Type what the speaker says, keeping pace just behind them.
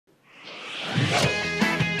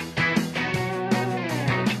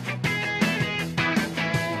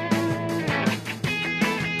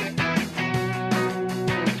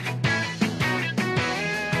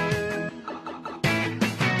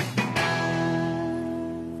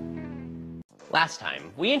Last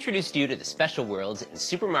time, we introduced you to the special worlds in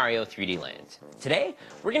Super Mario 3D Land. Today,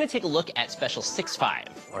 we're going to take a look at Special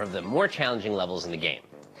 6-5, one of the more challenging levels in the game.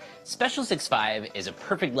 Special 6-5 is a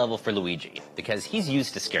perfect level for Luigi, because he's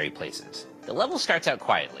used to scary places. The level starts out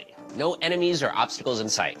quietly. No enemies or obstacles in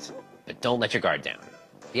sight, but don't let your guard down.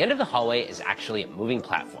 The end of the hallway is actually a moving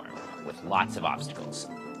platform, with lots of obstacles.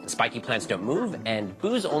 The spiky plants don't move, and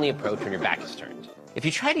boos only approach when your back is turned. If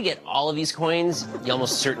you try to get all of these coins, you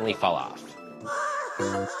almost certainly fall off. In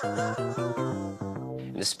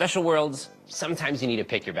the special worlds, sometimes you need to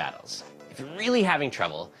pick your battles. If you're really having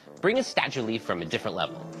trouble, bring a statue leaf from a different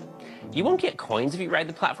level. You won't get coins if you ride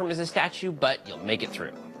the platform as a statue, but you'll make it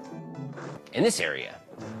through. In this area,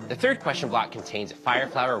 the third question block contains a fire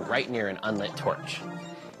flower right near an unlit torch.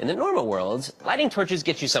 In the normal worlds, lighting torches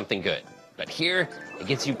gets you something good, but here, it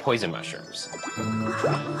gets you poison mushrooms.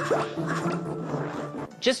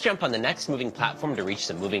 Just jump on the next moving platform to reach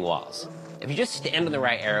some moving walls. If you just stand on the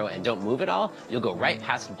right arrow and don't move at all, you'll go right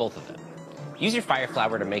past both of them. Use your fire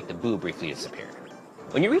flower to make the boo briefly disappear.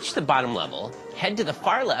 When you reach the bottom level, head to the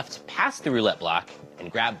far left past the roulette block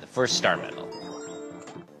and grab the first star medal.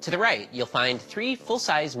 To the right, you'll find 3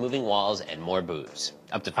 full-size moving walls and more boos,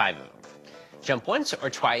 up to 5 of them. Jump once or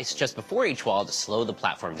twice just before each wall to slow the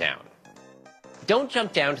platform down. Don't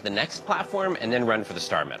jump down to the next platform and then run for the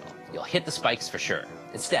star medal. You'll hit the spikes for sure.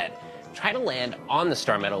 Instead, try to land on the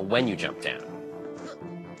star medal when you jump down.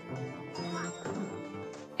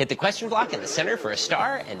 Hit the question block in the center for a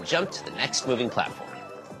star and jump to the next moving platform.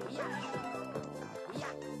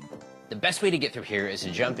 The best way to get through here is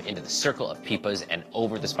to jump into the circle of Peepas and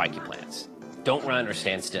over the spiky plants. Don't run or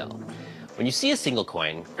stand still. When you see a single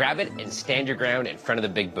coin, grab it and stand your ground in front of the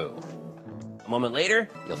big boo. A moment later,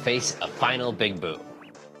 you'll face a final big boo.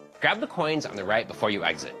 Grab the coins on the right before you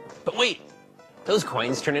exit. But wait! Those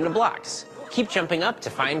coins turn into blocks. Keep jumping up to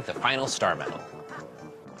find the final star medal.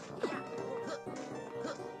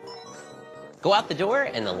 Go out the door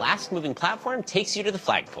and the last moving platform takes you to the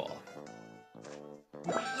flagpole.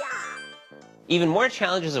 Even more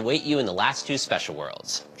challenges await you in the last 2 special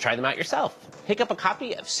worlds. Try them out yourself. Pick up a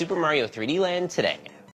copy of Super Mario 3D Land today.